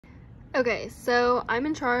Okay, so I'm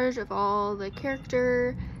in charge of all the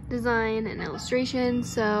character design and illustration,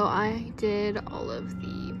 so I did all of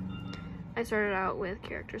I started out with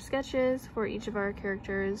character sketches for each of our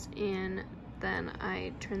characters, and then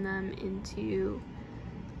I turned them into,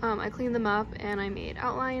 I cleaned them up and I made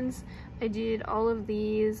outlines. I did all of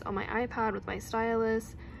these on my iPad with my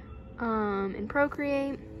stylus in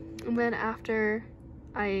Procreate, and then after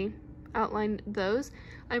I outlined those,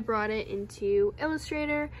 I brought it into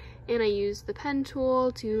Illustrator and I used the pen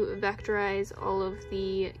tool to vectorize all of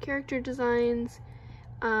the character designs,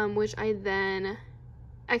 which I then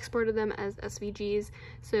exported them as SVGs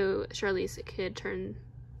so Charlize could turn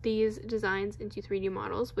these designs into 3D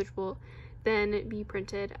models, which will then be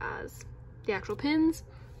printed as the actual pins.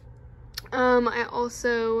 I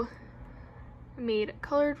also made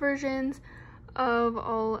colored versions of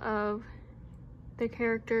all of the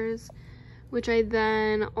characters, which I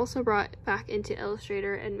then also brought back into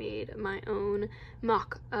Illustrator and made my own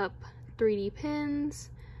mock-up 3D pins,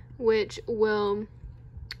 which will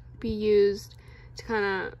be used to kind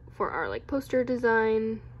of for our like poster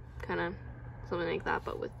design, kind of something like that,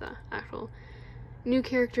 but with the actual new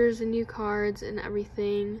characters and new cards and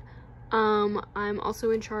everything. I'm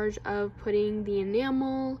also in charge of putting the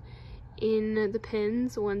enamel in the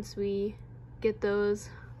pins once we get those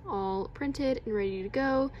all printed and ready to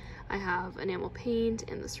go. I have enamel paint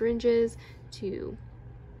and the syringes to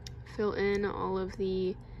fill in all of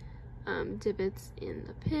the divots in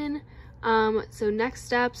the pin. So next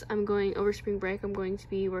steps, over spring break, I'm going to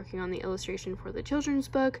be working on the illustration for the children's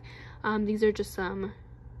book. These are just some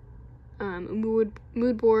mood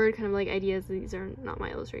board kind of like ideas. These are not my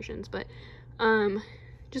illustrations, but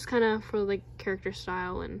just kind of for like character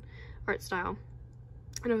style and art style.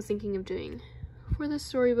 And I was thinking of doing for the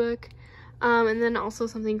storybook. And then also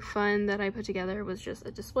something fun that I put together was just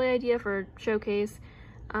a display idea for showcase.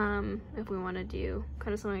 If we want to do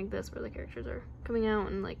kind of something like this where the characters are coming out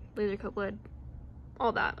and like laser cut blood,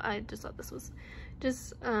 all that. I just thought this was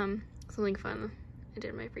just something fun I did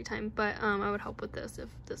in my free time, but I would help with this if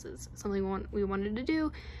this is something we wanted to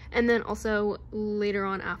do. And then also later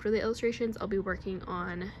on after the illustrations, I'll be working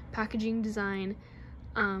on packaging design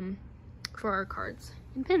for our cards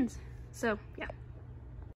and pins. So yeah.